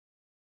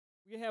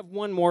We have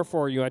one more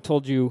for you. I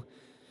told you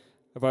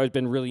I've always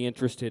been really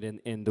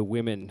interested in the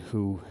women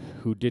who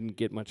didn't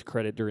get much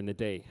credit during the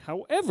day.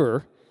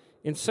 However,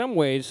 in some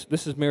ways,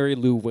 this is Mary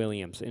Lou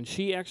Williams, and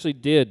she actually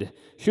did.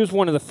 She was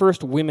one of the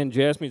first women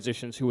jazz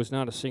musicians who was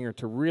not a singer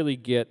to really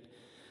get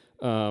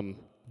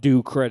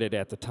due credit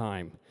at the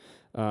time.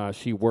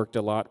 She worked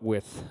a lot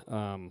with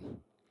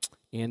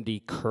Andy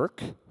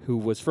Kirk, who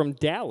was from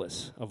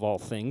Dallas, of all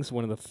things.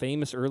 One of the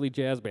famous early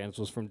jazz bands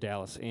was from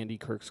Dallas, Andy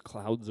Kirk's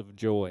Clouds of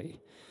Joy.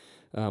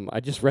 I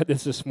just read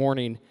this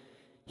morning.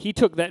 He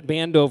took that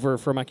band over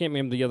from, I can't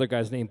remember the other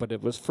guy's name, but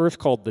it was first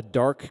called the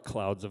Dark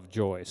Clouds of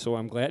Joy, so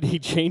I'm glad he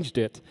changed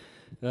it.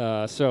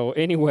 So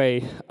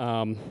anyway,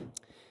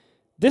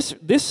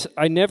 this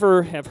I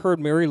never have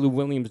heard Mary Lou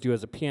Williams do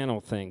as a piano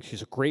thing.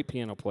 She's a great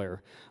piano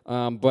player,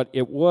 but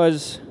it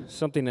was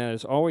something that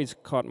has always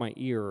caught my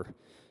ear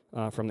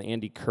from the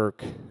Andy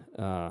Kirk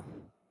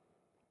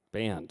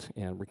band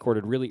and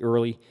recorded really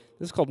early.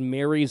 This is called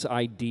Mary's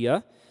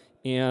Idea,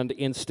 and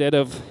instead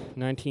of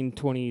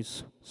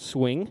 1920s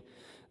swing,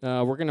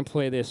 we're going to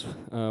play this,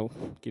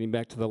 getting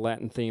back to the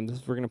Latin theme,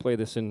 we're going to play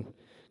this in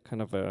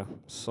kind of a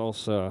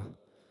salsa,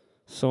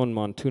 son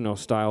montuno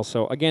style.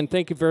 So again,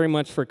 thank you very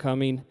much for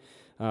coming.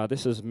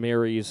 This is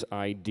Mary's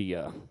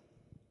Idea.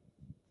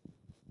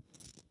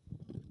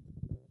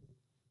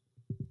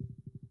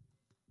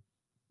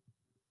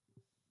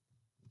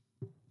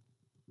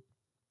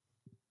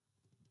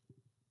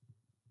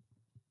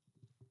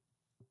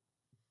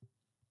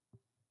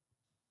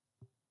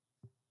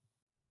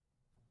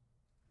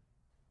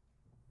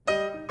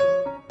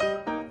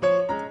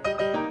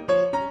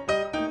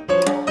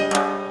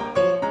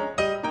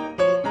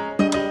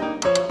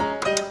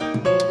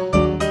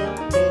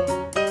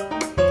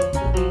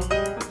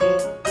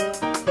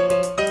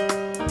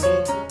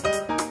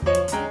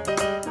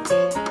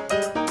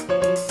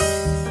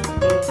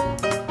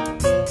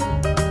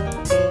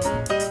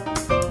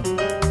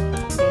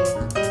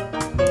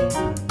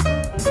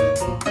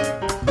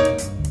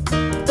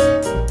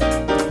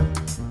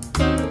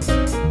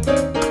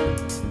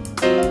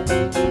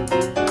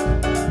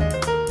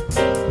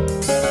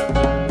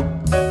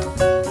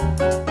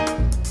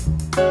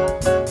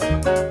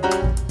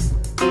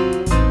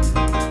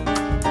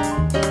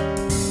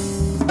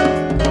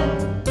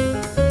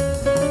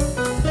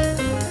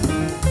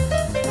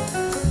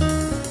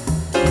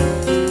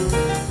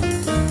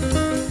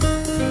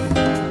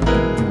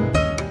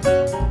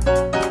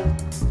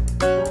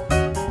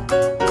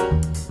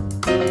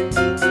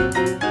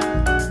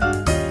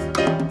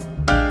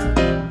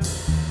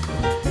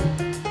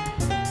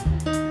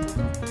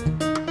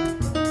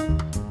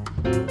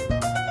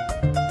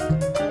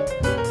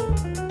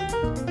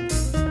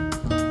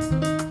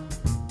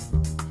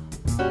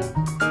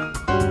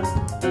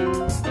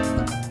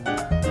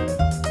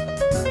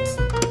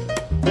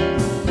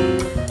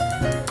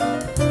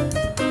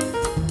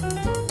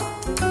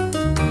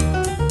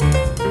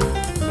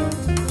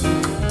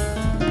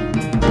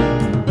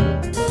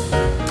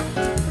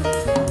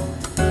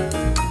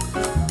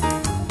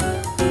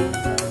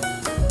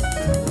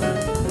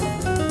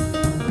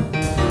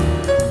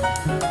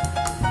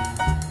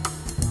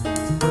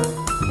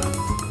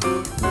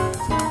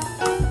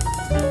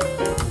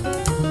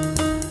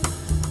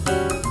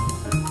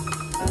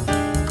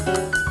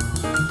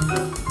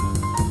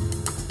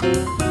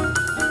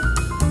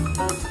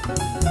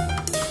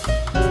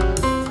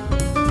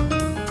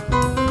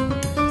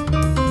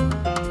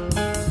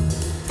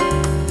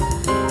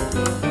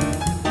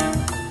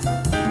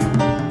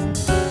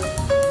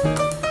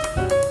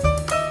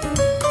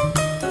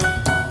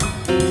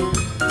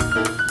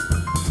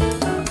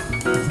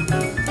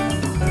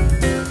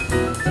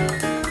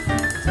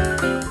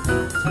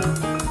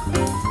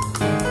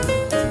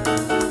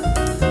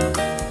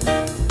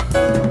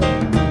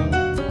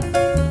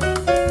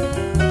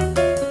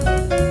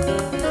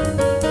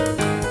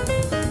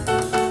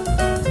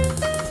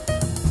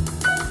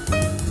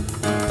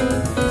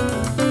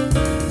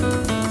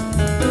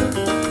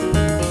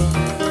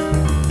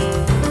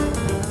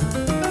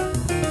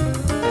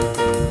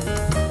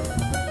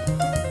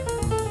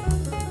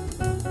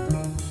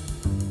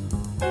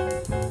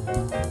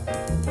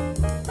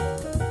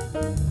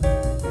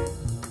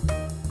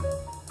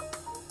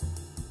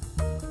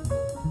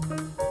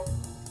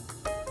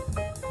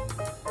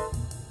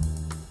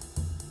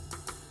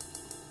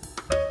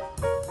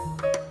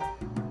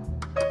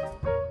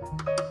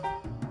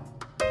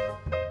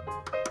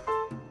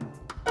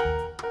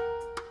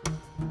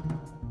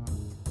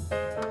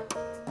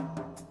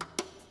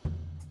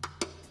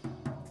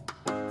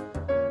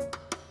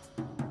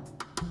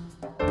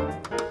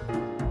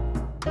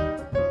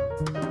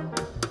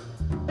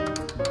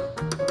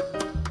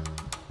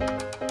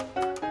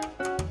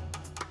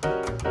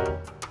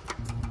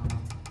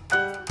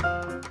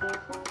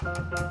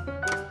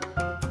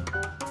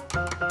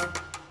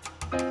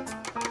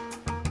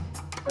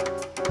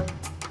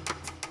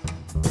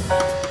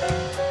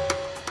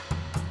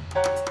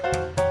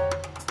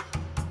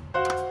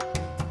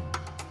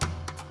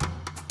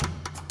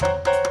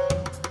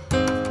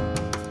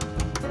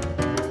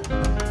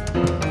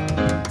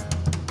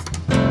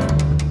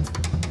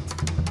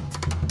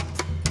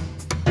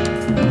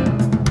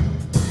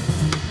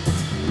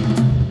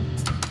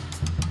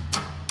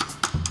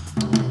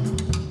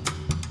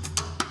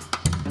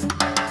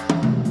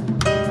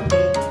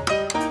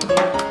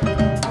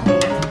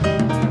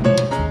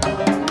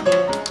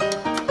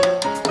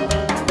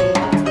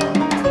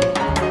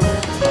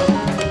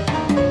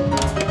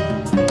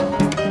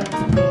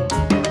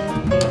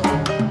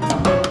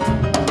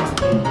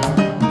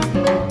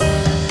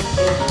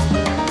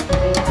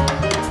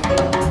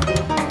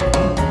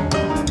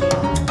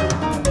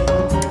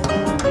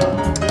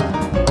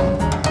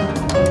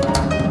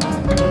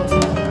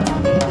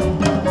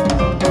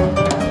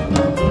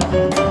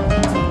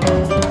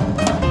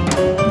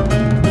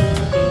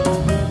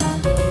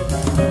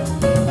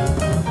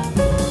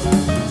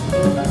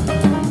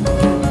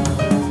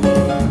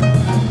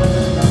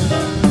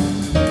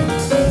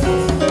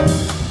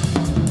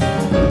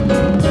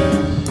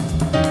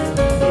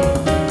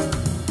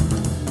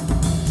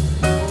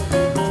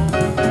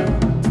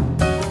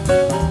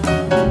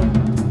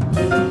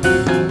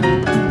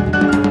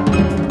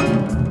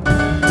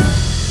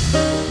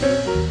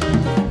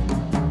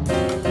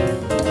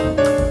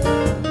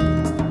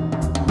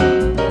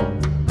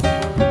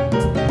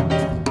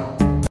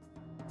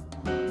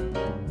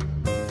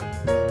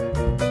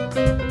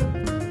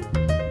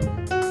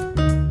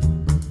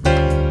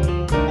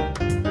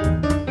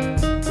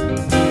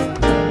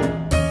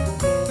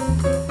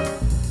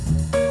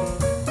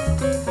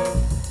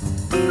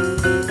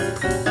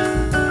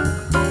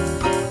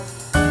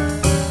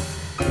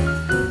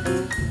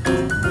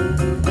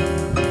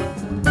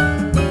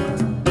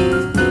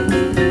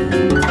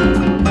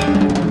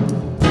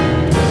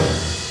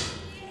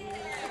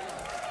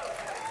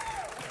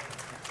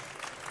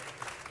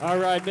 All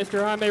right,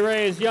 Mr. Jaime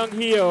Reyes, Young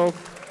Hio,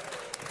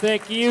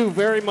 thank you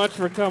very much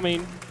for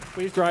coming.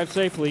 Please drive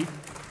safely.